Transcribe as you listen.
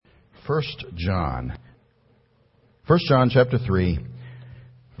1 John. 1 John chapter 3,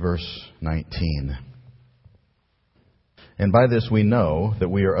 verse 19. And by this we know that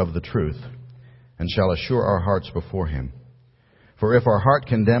we are of the truth, and shall assure our hearts before Him. For if our heart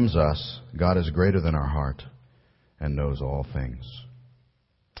condemns us, God is greater than our heart, and knows all things.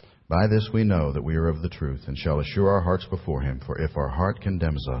 By this we know that we are of the truth, and shall assure our hearts before Him. For if our heart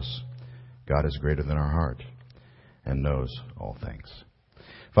condemns us, God is greater than our heart, and knows all things.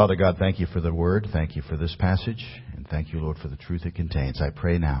 Father God, thank You for the Word. Thank You for this passage. And thank You, Lord, for the truth it contains. I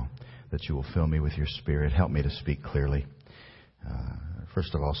pray now that You will fill me with Your Spirit. Help me to speak clearly.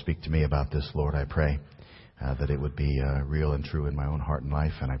 First of all, speak to me about this, Lord. I pray that it would be real and true in my own heart and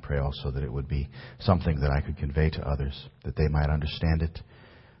life. And I pray also that it would be something that I could convey to others, that they might understand it,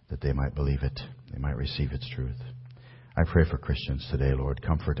 that they might believe it, they might receive its truth. I pray for Christians today, Lord.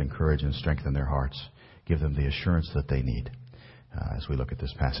 Comfort, encourage, and strengthen their hearts. Give them the assurance that they need. As we look at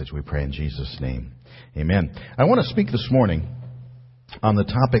this passage, we pray in Jesus' name. Amen. I want to speak this morning on the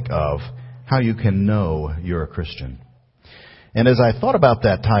topic of how you can know you're a Christian. And as I thought about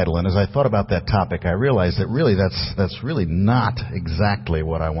that title and as I thought about that topic, I realized that really that's really not exactly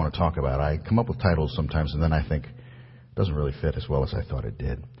what I want to talk about. I come up with titles sometimes and then I think it doesn't really fit as well as I thought it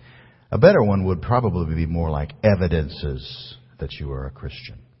did. A better one would probably be more like evidences that you are a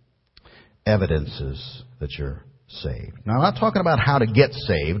Christian. Evidences that you're saved. Now, I'm not talking about how to get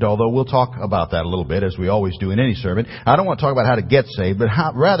saved, although we'll talk about that a little bit, as we always do in any sermon. I don't want to talk about how to get saved, but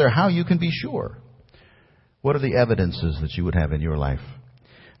rather how you can be sure. What are the evidences that you would have in your life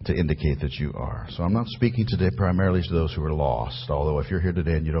to indicate that you are? So I'm not speaking today primarily to those who are lost, although if you're here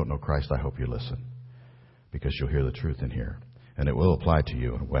today and you don't know Christ, I hope you listen, because you'll hear the truth in here, and it will apply to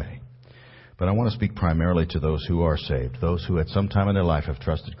you in a way. But I want to speak primarily to those who are saved, those who at some time in their life have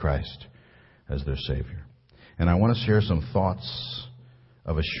trusted Christ as their Savior. And I want to share some thoughts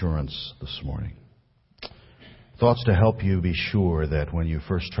of assurance this morning. Thoughts to help you be sure that when you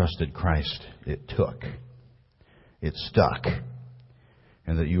first trusted Christ, it took. It stuck.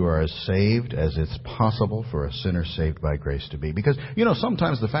 And that you are as saved as it's possible for a sinner saved by grace to be. Because,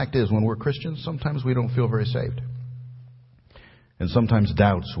 sometimes the fact is when we're Christians, sometimes we don't feel very saved. And sometimes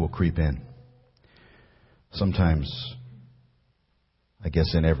doubts will creep in. Sometimes, I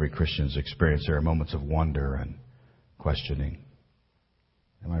guess in every Christian's experience, there are moments of wonder and questioning.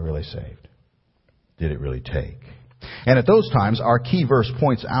 Am I really saved? Did it really take? And at those times, our key verse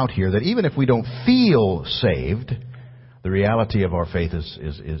points out here that even if we don't feel saved, the reality of our faith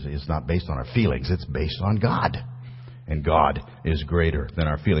is not based on our feelings. It's based on God. And God is greater than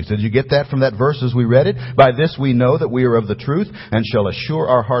our feelings. Did you get that from that verse as we read it? By this we know that we are of the truth and shall assure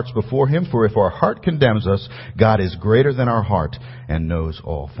our hearts before Him. For if our heart condemns us, God is greater than our heart and knows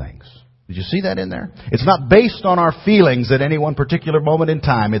all things. Did you see that in there? It's not based on our feelings at any one particular moment in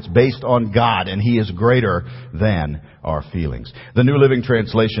time. It's based on God, and He is greater than our feelings. The New Living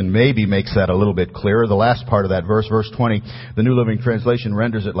Translation maybe makes that a little bit clearer. The last part of that verse, verse 20, the New Living Translation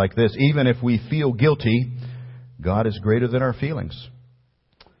renders it like this: even if we feel guilty, God is greater than our feelings,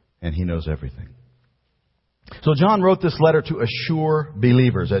 and He knows everything. So John wrote this letter to assure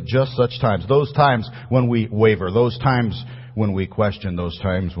believers at just such times. Those times when we waver. Those times when we question. Those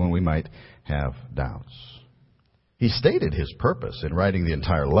times when we might have doubts. He stated his purpose in writing the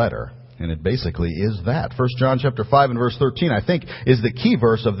entire letter. And it basically is that. 1 John chapter 5 and verse 13, I think, is the key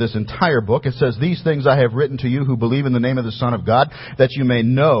verse of this entire book. It says, "These things I have written to you who believe in the name of the Son of God, that you may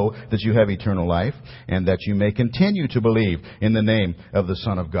know that you have eternal life, and that you may continue to believe in the name of the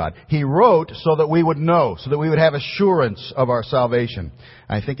Son of God." He wrote so that we would know, so that we would have assurance of our salvation.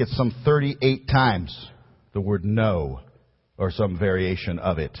 I think it's some 38 times the word know, or some variation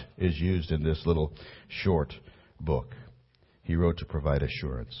of it, is used in this little short book. He wrote to provide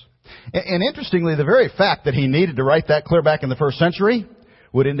assurance. And interestingly, the very fact that he needed to write that clear back in the first century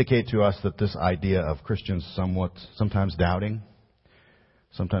would indicate to us that this idea of Christians sometimes doubting,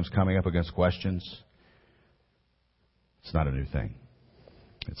 sometimes coming up against questions, it's not a new thing.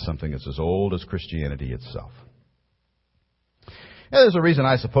 It's something that's as old as Christianity itself. And there's a reason,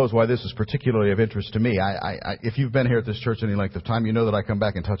 I suppose, why this is particularly of interest to me. If you've been here at this church any length of time, you know that I come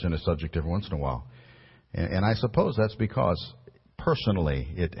back and touch on this subject every once in a while. And I suppose that's because personally,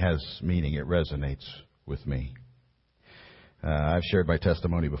 it has meaning. It resonates with me. I've shared my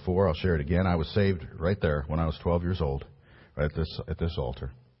testimony before. I'll share it again. I was saved right there when I was 12 years old, right at this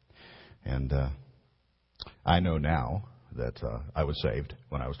altar. And I know now that I was saved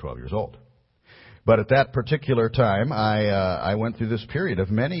when I was 12 years old. But at that particular time, I went through this period of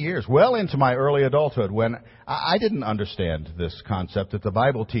many years, well into my early adulthood, when I didn't understand this concept that the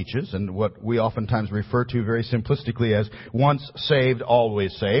Bible teaches and what we oftentimes refer to very simplistically as once saved,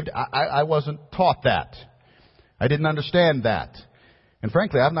 always saved. I wasn't taught that. I didn't understand that. And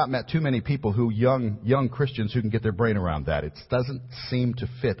frankly, I've not met too many people young Christians who can get their brain around that. It doesn't seem to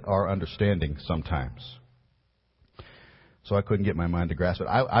fit our understanding sometimes. So I couldn't get my mind to grasp it.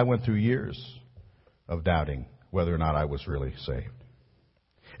 I went through years of doubting whether or not I was really saved.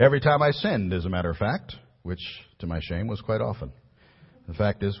 Every time I sinned, as a matter of fact, which to my shame was quite often. The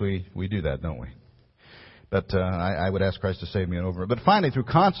fact is we do that, don't we? But I would ask Christ to save me over. But finally, through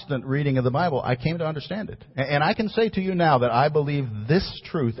constant reading of the Bible, I came to understand it. And I can say to you now that I believe this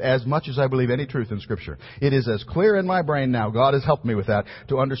truth as much as I believe any truth in Scripture. It is as clear in my brain now, God has helped me with that,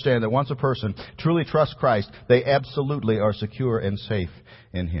 to understand that once a person truly trusts Christ, they absolutely are secure and safe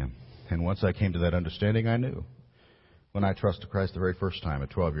in Him. And once I came to that understanding, I knew. When I trusted Christ the very first time at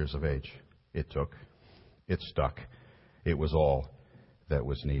 12 years of age, it stuck. It was all that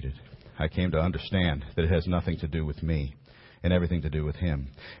was needed. I came to understand that it has nothing to do with me and everything to do with Him.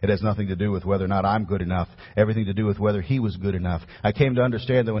 It has nothing to do with whether or not I'm good enough, everything to do with whether He was good enough. I came to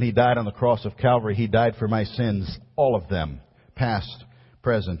understand that when He died on the cross of Calvary, He died for my sins, all of them, past,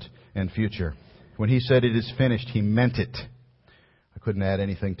 present, and future. When He said it is finished, He meant it. I couldn't add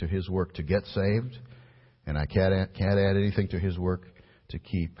anything to His work to get saved, and I can't add anything to His work to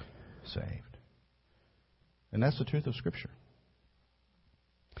keep saved. And that's the truth of Scripture.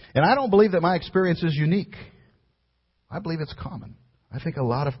 And I don't believe that my experience is unique. I believe it's common. I think a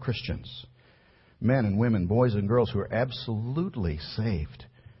lot of Christians, men and women, boys and girls who are absolutely saved,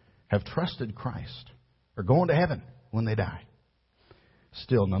 have trusted Christ, are going to heaven when they die,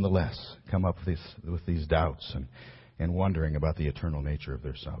 still nonetheless come up with these doubts and wondering about the eternal nature of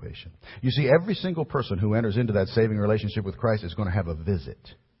their salvation. You see, every single person who enters into that saving relationship with Christ is going to have a visit.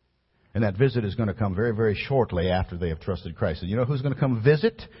 And that visit is going to come very, very shortly after they have trusted Christ. And you know who's going to come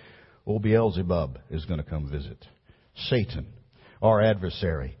visit? Old Beelzebub is going to come visit. Satan, our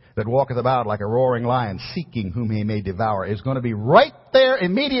adversary, that walketh about like a roaring lion, seeking whom he may devour, is going to be right there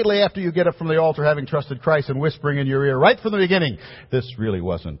immediately after you get up from the altar having trusted Christ and whispering in your ear right from the beginning, this really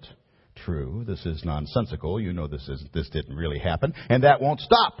wasn't true. This is nonsensical. You know this didn't really happen. And that won't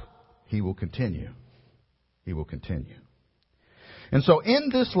stop. He will continue. He will continue. And so in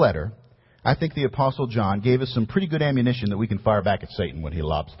this letter, I think the Apostle John gave us some pretty good ammunition that we can fire back at Satan when he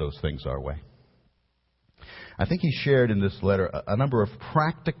lobs those things our way. I think he shared in this letter a number of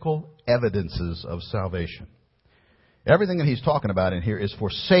practical evidences of salvation. Everything that he's talking about in here is for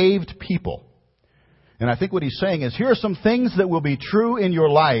saved people. And I think what he's saying is, here are some things that will be true in your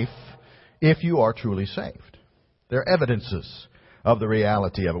life if you are truly saved. They're evidences of the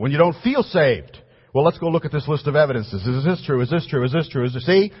reality of it. When you don't feel saved, well, let's go look at this list of evidences. Is this true? Is this true? Is this true?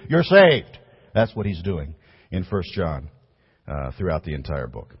 See? You're saved. That's what he's doing in 1 John throughout the entire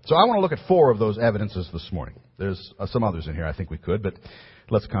book. So I want to look at 4 of those evidences this morning. There's some others in here I think we could, but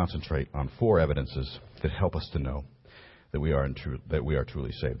let's concentrate on 4 evidences that help us to know that we are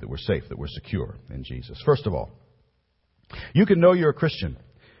truly saved, that we're safe, that we're secure in Jesus. First of all, you can know you're a Christian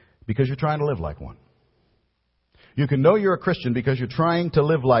because you're trying to live like one. You can know you're a Christian because you're trying to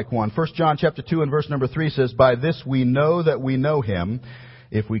live like one. 1 John chapter 2 and verse number 3 says, "By this we know that we know Him,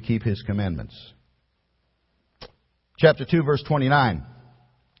 if we keep His commandments." Chapter 2 verse 29.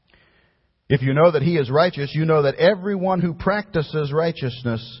 "If you know that He is righteous, you know that everyone who practices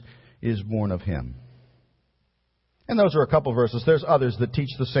righteousness is born of Him." And those are a couple verses. There's others that teach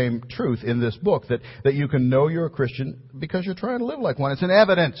the same truth in this book, that you can know you're a Christian because you're trying to live like one. It's an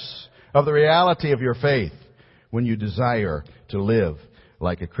evidence of the reality of your faith when you desire to live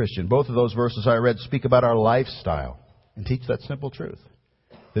like a Christian. Both of those verses I read speak about our lifestyle and teach that simple truth.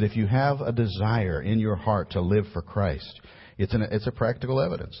 That if you have a desire in your heart to live for Christ, it's a practical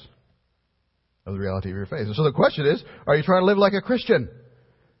evidence of the reality of your faith. And so the question is, are you trying to live like a Christian?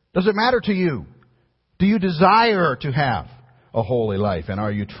 Does it matter to you? Do you desire to have a holy life? And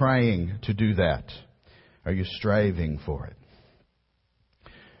are you trying to do that? Are you striving for it?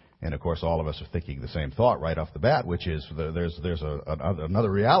 And of course, all of us are thinking the same thought right off the bat, which is there's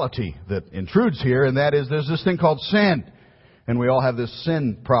another reality that intrudes here, and that is there's this thing called sin. And we all have this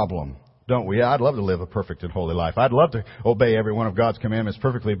sin problem, don't we? I'd love to live a perfect and holy life. I'd love to obey every one of God's commandments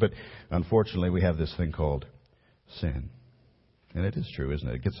perfectly, but unfortunately we have this thing called sin. And it is true, isn't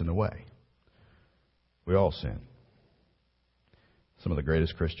it? It gets in the way. We all sin. Some of the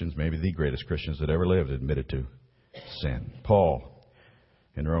greatest Christians, maybe the greatest Christians that ever lived, admitted to sin. Paul,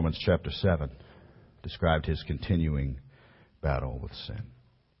 in Romans chapter 7, described his continuing battle with sin.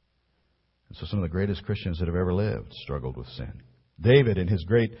 So some of the greatest Christians that have ever lived struggled with sin. David, in his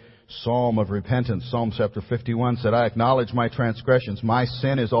great psalm of repentance, Psalm chapter 51, said, I acknowledge my transgressions. My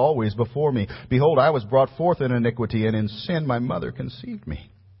sin is always before me. Behold, I was brought forth in iniquity, and in sin my mother conceived me.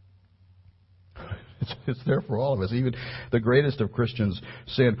 It's there for all of us. Even the greatest of Christians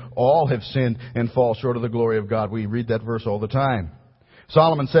sin. All have sinned and fall short of the glory of God. We read that verse all the time.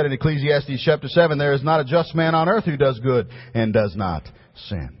 Solomon said in Ecclesiastes chapter 7, there is not a just man on earth who does good and does not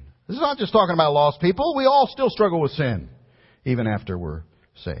sin. This is not just talking about lost people. We all still struggle with sin, even after we're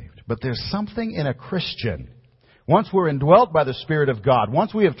saved. But there's something in a Christian. Once we're indwelt by the Spirit of God,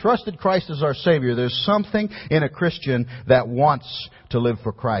 once we have trusted Christ as our Savior, there's something in a Christian that wants to live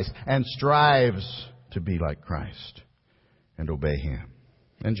for Christ and strives to be like Christ and obey Him.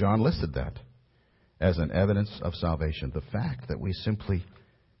 And John listed that as an evidence of salvation. The fact that we simply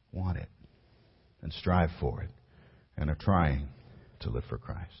want it and strive for it and are trying to live for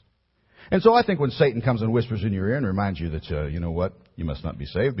Christ. And so I think when Satan comes and whispers in your ear and reminds you that, you know what, you must not be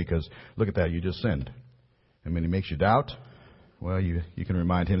saved because look at that, you just sinned. And when he makes you doubt, well, you can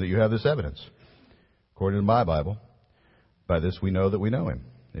remind him that you have this evidence. According to my Bible, by this we know that we know Him,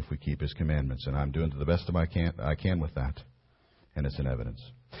 if we keep His commandments. And I'm doing to the best of I can with that. And it's an evidence.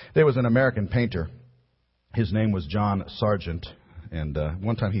 There was an American painter. His name was John Sargent. And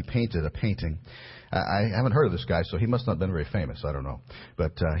one time he painted a painting. I haven't heard of this guy, so he must not have been very famous. I don't know.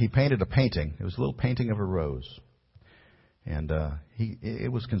 But he painted a painting. It was a little painting of a rose. And it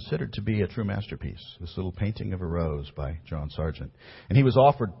was considered to be a true masterpiece, this little painting of a rose by John Sargent. And he was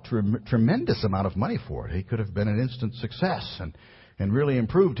offered tremendous amount of money for it. He could have been an instant success and really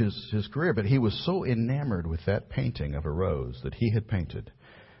improved his career. But he was so enamored with that painting of a rose that he had painted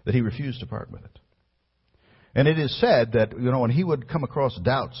that he refused to part with it. And it is said that, when he would come across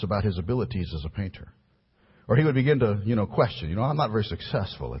doubts about his abilities as a painter, or he would begin to, question, I'm not very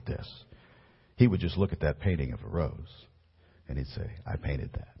successful at this, he would just look at that painting of a rose and he'd say, I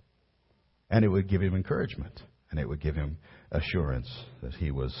painted that. And it would give him encouragement, and it would give him assurance that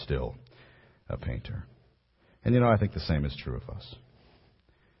he was still a painter. And I think the same is true of us.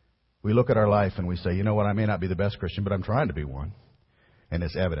 We look at our life and we say, you know what, I may not be the best Christian, but I'm trying to be one. And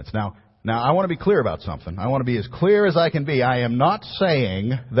it's evidence. Now, I want to be clear about something. I want to be as clear as I can be. I am not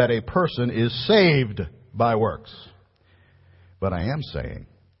saying that a person is saved by works. But I am saying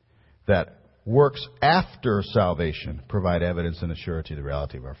that works after salvation provide evidence and a surety of the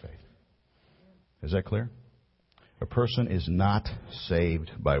reality of our faith. Is that clear? A person is not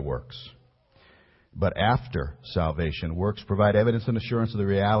saved by works. But after salvation, works provide evidence and assurance of the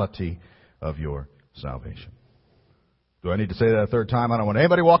reality of your salvation. Do I need to say that a third time? I don't want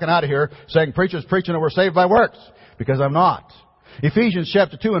anybody walking out of here saying preacher's preaching and we're saved by works, because I'm not. Ephesians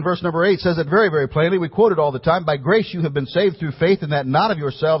chapter 2 and verse number 8 says it very, very plainly. We quote it all the time. By grace you have been saved through faith, and that not of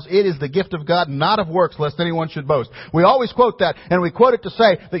yourselves. It is the gift of God, not of works, lest anyone should boast. We always quote that, and we quote it to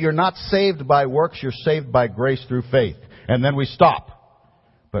say that you're not saved by works, you're saved by grace through faith. And then we stop.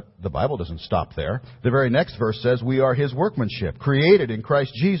 But the Bible doesn't stop there. The very next verse says, we are His workmanship, created in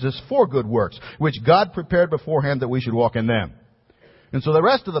Christ Jesus for good works, which God prepared beforehand that we should walk in them. And so the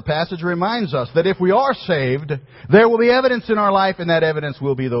rest of the passage reminds us that if we are saved, there will be evidence in our life, and that evidence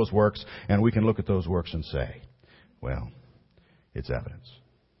will be those works. And we can look at those works and say, well, it's evidence.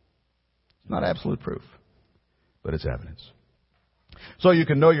 It's not absolute proof, but it's evidence. So you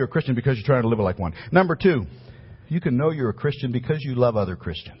can know you're a Christian because you're trying to live like one. Number 2. You can know you're a Christian because you love other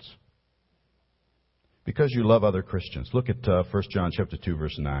Christians. Because you love other Christians. Look at 1 John chapter 2,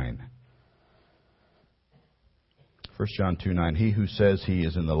 verse 9. 1 John 2:9. He who says he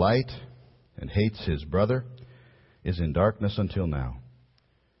is in the light and hates his brother is in darkness until now.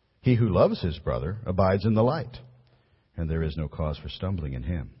 He who loves his brother abides in the light, and there is no cause for stumbling in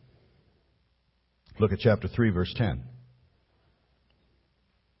him. Look at chapter 3, verse 10.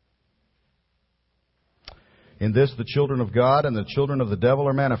 In this the children of God and the children of the devil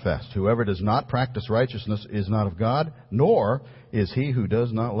are manifest. Whoever does not practice righteousness is not of God, nor is he who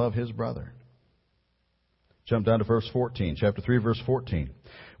does not love his brother. Jump down to verse 14, chapter 3, verse 14.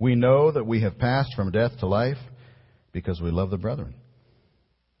 We know that we have passed from death to life because we love the brethren.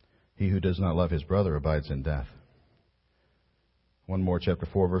 He who does not love his brother abides in death. One more, chapter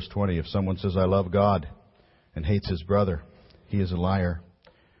 4, verse 20. If someone says, I love God, and hates his brother, he is a liar.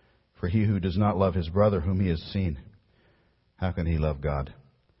 For he who does not love his brother whom he has seen, how can he love God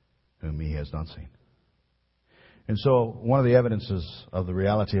whom he has not seen? And so one of the evidences of the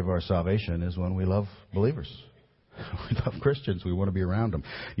reality of our salvation is when we love believers. We love Christians. We want to be around them.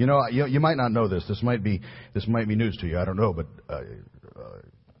 You might not know this. This might be news to you. I don't know, but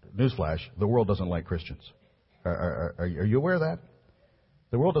newsflash: the world doesn't like Christians. Are you aware of that?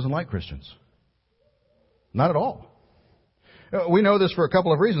 The world doesn't like Christians. Not at all. We know this for a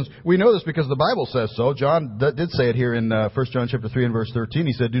couple of reasons. We know this because the Bible says so. John did say it here in 1 John chapter 3 and verse 13.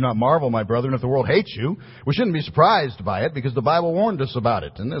 He said, "Do not marvel, my brethren, if the world hates you." We shouldn't be surprised by it because the Bible warned us about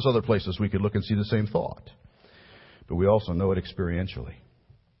it. And there's other places we could look and see the same thought. But we also know it experientially.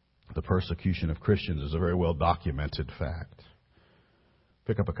 The persecution of Christians is a very well documented fact.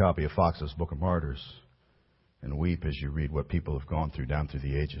 Pick up a copy of Fox's Book of Martyrs and weep as you read what people have gone through down through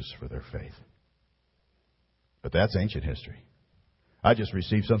the ages for their faith. But that's ancient history. I just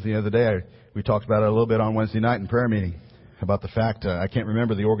received something the other day. We talked about it a little bit on Wednesday night in prayer meeting about the fact, I can't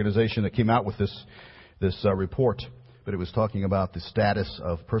remember the organization that came out with this report, but it was talking about the status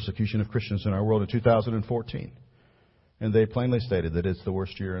of persecution of Christians in our world in 2014. And they plainly stated that it's the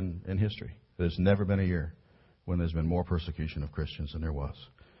worst year in history. There's never been a year when there's been more persecution of Christians than there was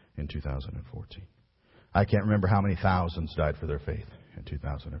in 2014. I can't remember how many thousands died for their faith in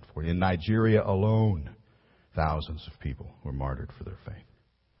 2014. In Nigeria alone, thousands of people were martyred for their faith.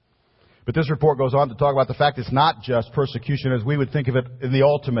 But this report goes on to talk about the fact it's not just persecution as we would think of it in the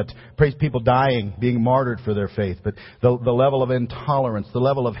ultimate, people dying, being martyred for their faith, but the level of intolerance, the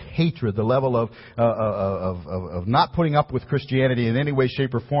level of hatred, the level of not putting up with Christianity in any way,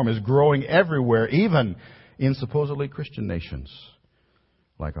 shape, or form is growing everywhere, even in supposedly Christian nations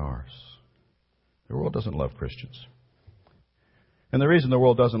like ours. The world doesn't love Christians. And the reason the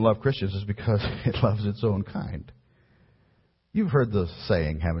world doesn't love Christians is because it loves its own kind. You've heard the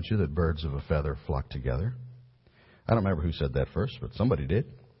saying, haven't you, that birds of a feather flock together? I don't remember who said that first, but somebody did.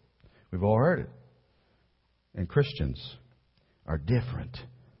 We've all heard it. And Christians are different.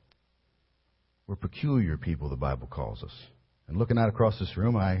 We're peculiar people, the Bible calls us. And looking out across this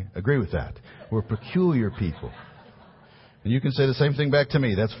room, I agree with that. We're peculiar people. And you can say the same thing back to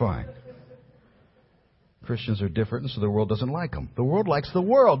me. That's fine. Christians are different, and so the world doesn't like them. The world likes the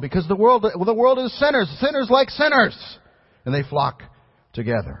world because the world is sinners. Sinners like sinners. And they flock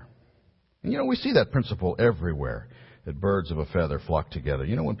together. And we see that principle everywhere, that birds of a feather flock together.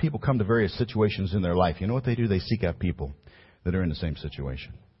 When people come to various situations in their life, you know what they do? They seek out people that are in the same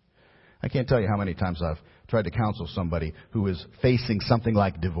situation. I can't tell you how many times I've tried to counsel somebody who is facing something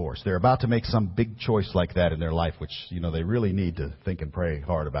like divorce. They're about to make some big choice like that in their life, which, they really need to think and pray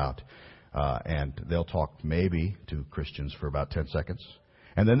hard about. And they'll talk maybe to Christians for about 10 seconds.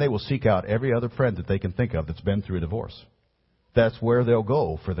 And then they will seek out every other friend that they can think of that's been through a divorce. That's where they'll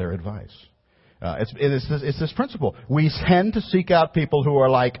go for their advice. It's this principle. We tend to seek out people who are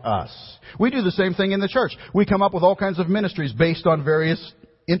like us. We do the same thing in the church. We come up with all kinds of ministries based on various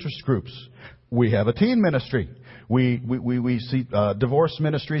interest groups. We have a teen ministry. We see divorce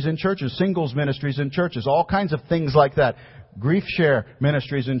ministries in churches, singles ministries in churches, all kinds of things like that. Grief share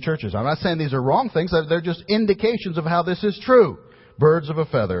ministries in churches. I'm not saying these are wrong things. They're just indications of how this is true. Birds of a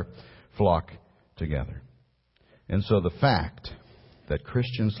feather flock together. And so the fact that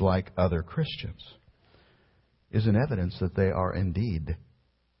Christians like other Christians is an evidence that they are indeed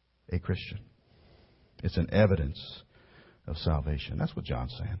a Christian. It's an evidence of salvation. That's what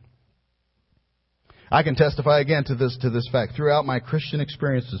John's saying. I can testify again to this fact. Throughout my Christian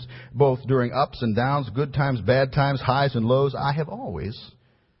experiences, both during ups and downs, good times, bad times, highs and lows, I have always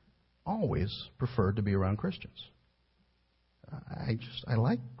preferred to be around Christians. I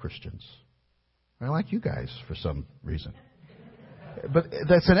like Christians. I like you guys for some reason. But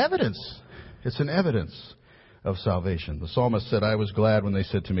that's an evidence. It's an evidence of salvation. The psalmist said, "I was glad when they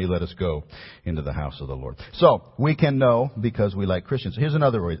said to me, 'Let us go into the house of the Lord.'" So we can know because we like Christians. Here's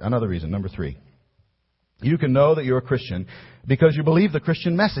another reason, number 3. You can know that you're a Christian because you believe the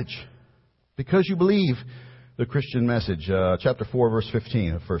Christian message. Because you believe the Christian message. Chapter 4, verse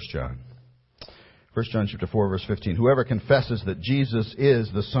 15 of 1 John. 1 John chapter 4, verse 15. Whoever confesses that Jesus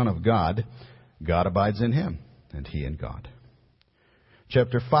is the Son of God, God abides in him, and he in God.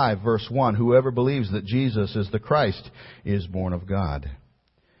 Chapter 5, verse 1. Whoever believes that Jesus is the Christ is born of God.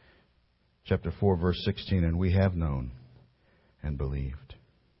 Chapter 4, verse 16. And we have known and believed.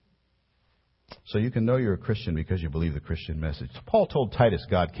 So you can know you're a Christian because you believe the Christian message. Paul told Titus,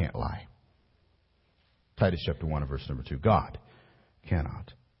 God can't lie. Titus chapter 1 and verse number 2. God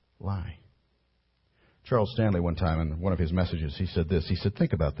cannot lie. Charles Stanley one time in one of his messages, he said this. He said,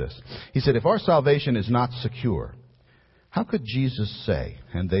 think about this. He said, if our salvation is not secure, how could Jesus say,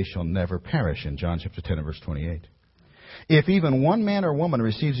 and they shall never perish in John chapter 10 and verse 28? If even one man or woman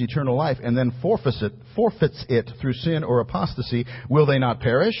receives eternal life and then forfeits it through sin or apostasy, will they not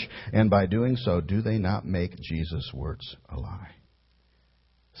perish? And by doing so, do they not make Jesus' words a lie?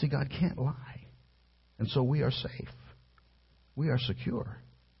 See, God can't lie. And so we are safe. We are secure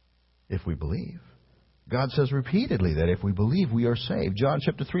if we believe. God says repeatedly that if we believe, we are saved. John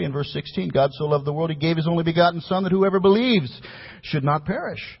chapter 3 and verse 16, God so loved the world, He gave His only begotten Son, that whoever believes should not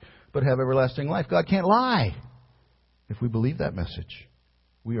perish, but have everlasting life. God can't lie. If we believe that message,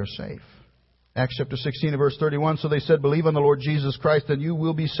 we are safe. Acts chapter 16 and verse 31, so they said, believe on the Lord Jesus Christ, and you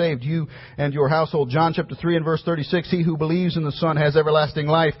will be saved, you and your household. John chapter 3 and verse 36, he who believes in the Son has everlasting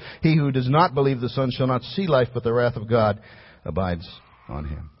life. He who does not believe the Son shall not see life, but the wrath of God abides on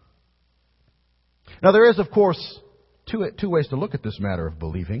him. Now there is, of course, two ways to look at this matter of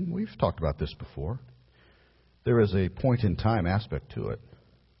believing. We've talked about this before. There is a point-in-time aspect to it.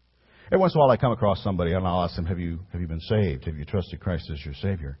 Every once in a while I come across somebody and I'll ask them, have you been saved? Have you trusted Christ as your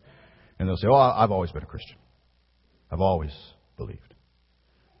Savior? And they'll say, oh, I've always been a Christian. I've always believed.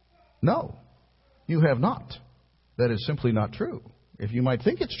 No, you have not. That is simply not true. If you might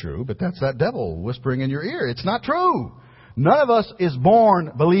think it's true, but that's that devil whispering in your ear. It's not true. None of us is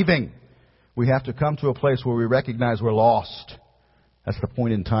born believing. We have to come to a place where we recognize we're lost. That's the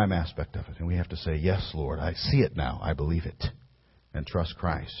point-in-time aspect of it. And we have to say, yes, Lord, I see it now. I believe it. And trust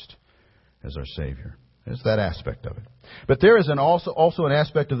Christ as our Savior. There's that aspect of it. But there is also an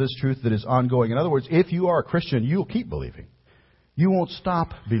aspect of this truth that is ongoing. In other words, if you are a Christian, you'll keep believing. You won't stop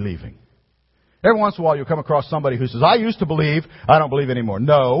believing. Every once in a while you'll come across somebody who says, I used to believe, I don't believe anymore.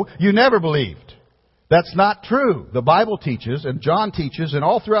 No, you never believed. That's not true. The Bible teaches, and John teaches, and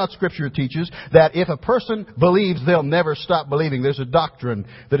all throughout Scripture it teaches, that if a person believes, they'll never stop believing. There's a doctrine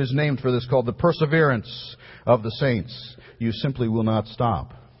that is named for this called the perseverance of the saints. You simply will not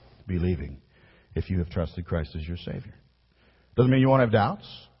stop believing if you have trusted Christ as your Savior. Doesn't mean you won't have doubts.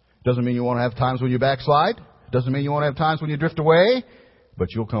 Doesn't mean you won't have times when you backslide. Doesn't mean you won't have times when you drift away. But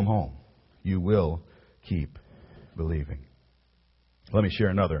you'll come home. You will keep believing. Let me share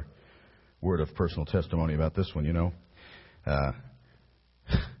another word of personal testimony about this one. You know,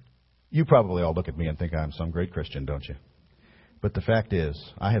 you probably all look at me and think I'm some great Christian, don't you? But the fact is,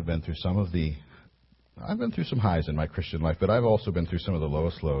 I've been through some highs in my Christian life, but I've also been through some of the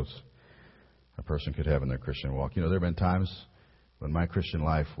lowest lows a person could have in their Christian walk. You know, there have been times when my Christian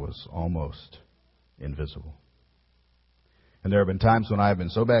life was almost invisible. And there have been times when I have been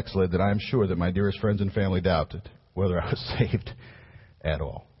so backslid that I am sure that my dearest friends and family doubted whether I was saved at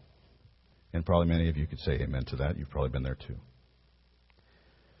all. And probably many of you could say amen to that. You've probably been there too.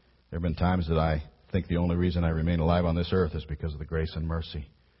 There have been times that I think the only reason I remain alive on this earth is because of the grace and mercy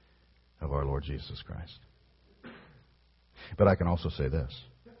of our Lord Jesus Christ. But I can also say this.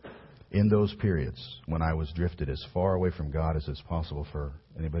 In those periods when I was drifted as far away from God as it's possible for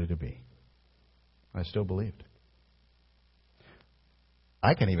anybody to be, I still believed.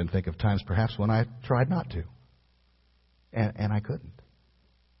 I can even think of times perhaps when I tried not to. And I couldn't.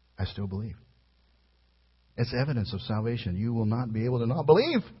 I still believed. It's evidence of salvation. You will not be able to not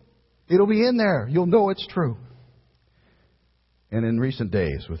believe. It'll be in there. You'll know it's true. And in recent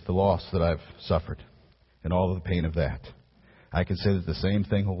days, with the loss that I've suffered and all of the pain of that, I can say that the same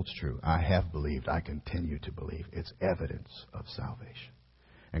thing holds true. I have believed. I continue to believe. It's evidence of salvation.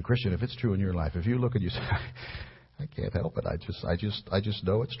 And Christian, if it's true in your life, if you look and you say, I can't help it. I just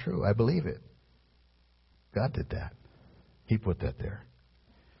know it's true. I believe it. God did that. He put that there.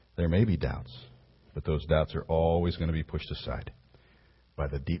 There may be doubts, but those doubts are always going to be pushed aside by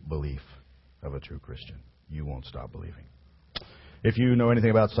the deep belief of a true Christian. You won't stop believing. If you know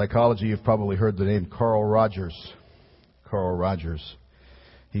anything about psychology, you've probably heard the name Carl Rogers. Carl Rogers.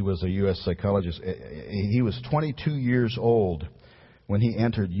 He was a U.S. psychologist. He was 22 years old when he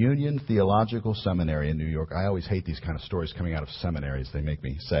entered Union Theological Seminary in New York. I always hate these kind of stories coming out of seminaries. They make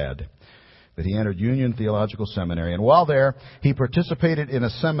me sad. But he entered Union Theological Seminary. And while there, he participated in a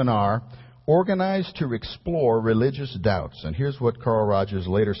seminar organized to explore religious doubts. And here's what Carl Rogers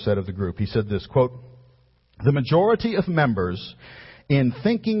later said of the group. He said this, quote, "The majority of members, in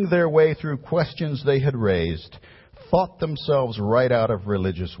thinking their way through questions they had raised, thought themselves right out of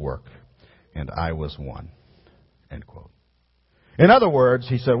religious work. And I was one." End quote. In other words,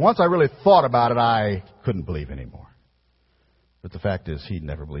 he said, once I really thought about it, I couldn't believe anymore. But the fact is, he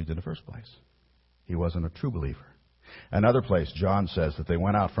never believed in the first place. He wasn't a true believer. Another place, John says that they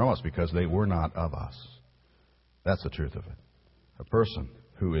went out from us because they were not of us. That's the truth of it. A person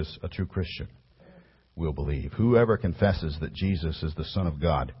who is a true Christian will believe. Whoever confesses that Jesus is the Son of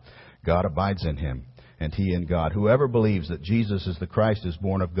God, God abides in him, and he in God. Whoever believes that Jesus is the Christ is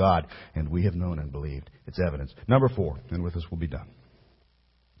born of God, and we have known and believed. It's evidence. Number 4, and with this we'll be done.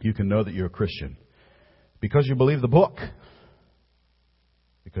 You can know that you're a Christian because you believe the book.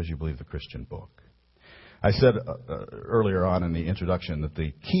 Because you believe the Christian book. I said earlier on in the introduction that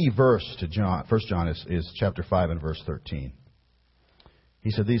the key verse to 1 John is chapter 5 and verse 13.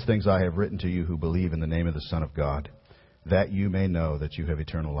 He said, "These things I have written to you who believe in the name of the Son of God, that you may know that you have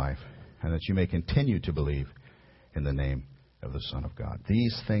eternal life, and that you may continue to believe in the name of the Son of God.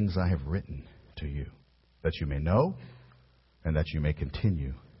 These things I have written to you, that you may know, and that you may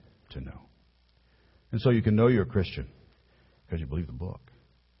continue to know." And so you can know you're a Christian because you believe the book.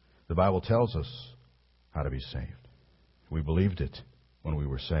 The Bible tells us how to be saved. We believed it when we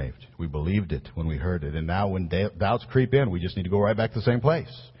were saved. We believed it when we heard it. And now when doubts creep in, we just need to go right back to the same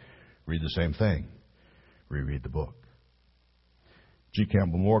place. Read the same thing. Reread the book. G.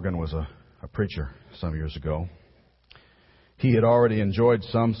 Campbell Morgan was a preacher some years ago. He had already enjoyed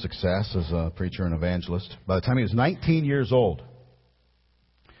some success as a preacher and evangelist by the time he was 19 years old.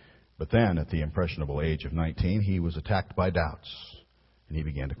 But then, at the impressionable age of 19, he was attacked by doubts. And he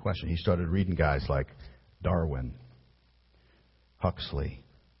began to question. He started reading guys like Darwin, Huxley,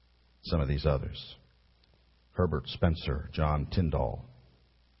 some of these others, Herbert Spencer, John Tyndall.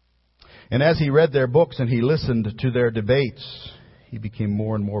 And as he read their books and he listened to their debates, he became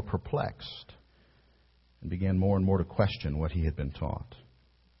more and more perplexed and began more and more to question what he had been taught.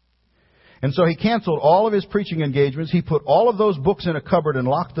 And so he canceled all of his preaching engagements. He put all of those books in a cupboard and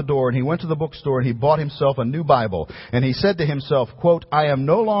locked the door, and he went to the bookstore and he bought himself a new Bible. And he said to himself, quote, "I am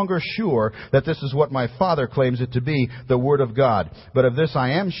no longer sure that this is what my Father claims it to be, the Word of God. But of this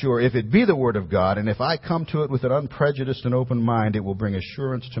I am sure, if it be the Word of God, and if I come to it with an unprejudiced and open mind, it will bring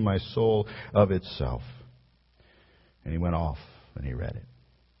assurance to my soul of itself." And he went off and he read it.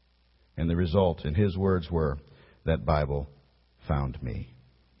 And the result, in his words, were, "That Bible found me,"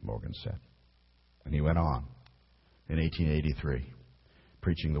 Morgan said. And he went on in 1883,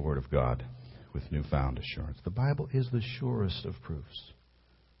 preaching the Word of God with newfound assurance. The Bible is the surest of proofs.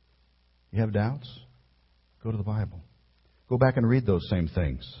 You have doubts? Go to the Bible. Go back and read those same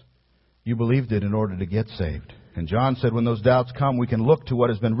things. You believed it in order to get saved. And John said when those doubts come, we can look to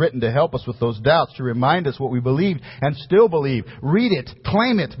what has been written to help us with those doubts, to remind us what we believed and still believe. Read it,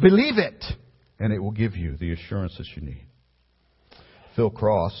 claim it, believe it, and it will give you the assurance that you need. Phil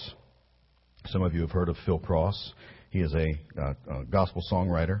Cross. Some of you have heard of Phil Cross. He is a gospel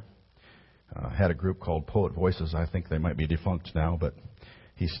songwriter. Had a group called Poet Voices. I think they might be defunct now, but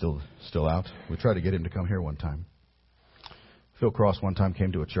he's still out. We tried to get him to come here one time. Phil Cross one time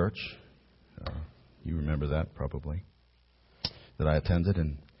came to a church. You remember that probably, that I attended.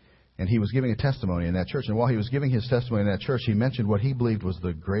 And he was giving a testimony in that church. And while he was giving his testimony in that church, he mentioned what he believed was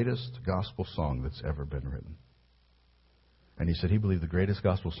the greatest gospel song that's ever been written. And he said he believed the greatest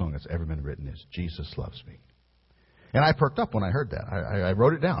gospel song that's ever been written is "Jesus Loves Me." And I perked up when I heard that. I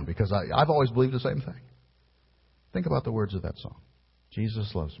wrote it down because I've always believed the same thing. Think about the words of that song.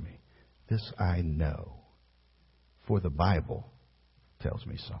 "Jesus loves me. This I know, for the Bible tells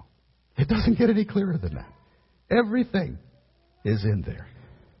me so." It doesn't get any clearer than that. Everything is in there.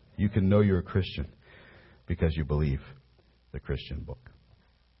 You can know you're a Christian because you believe the Christian book.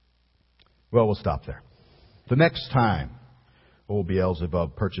 Well, we'll stop there. The next time old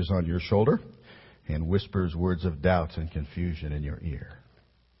Beelzebub perches on your shoulder and whispers words of doubt and confusion in your ear,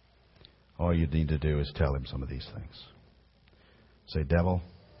 all you need to do is tell him some of these things. Say, "Devil,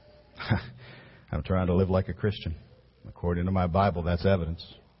 I'm trying to live like a Christian. According to my Bible, that's evidence."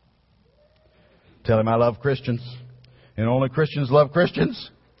 Tell him I love Christians, and only Christians love Christians,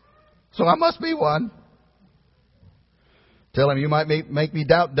 so I must be one. Tell him you might make me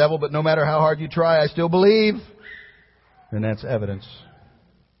doubt, devil, but no matter how hard you try, I still believe. And that's evidence.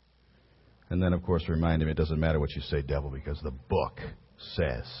 And then, of course, remind him it doesn't matter what you say, devil, because the book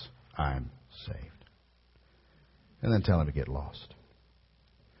says I'm saved. And then tell him to get lost.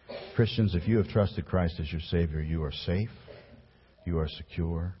 Christians, if you have trusted Christ as your Savior, you are safe. You are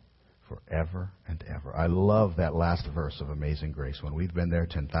secure forever and ever. I love that last verse of Amazing Grace. When we've been there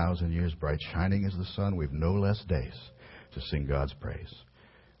 10,000 years, bright shining as the sun, we've no less days to sing God's praise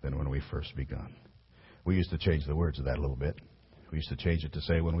than when we first begun. We used to change the words of that a little bit. We used to change it to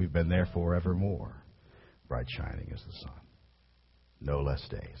say, when we've been there forevermore, bright shining as the sun. No less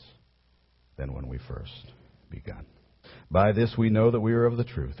days than when we first begun. By this we know that we are of the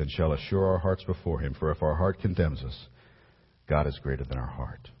truth and shall assure our hearts before Him. For if our heart condemns us, God is greater than our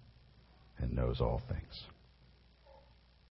heart and knows all things.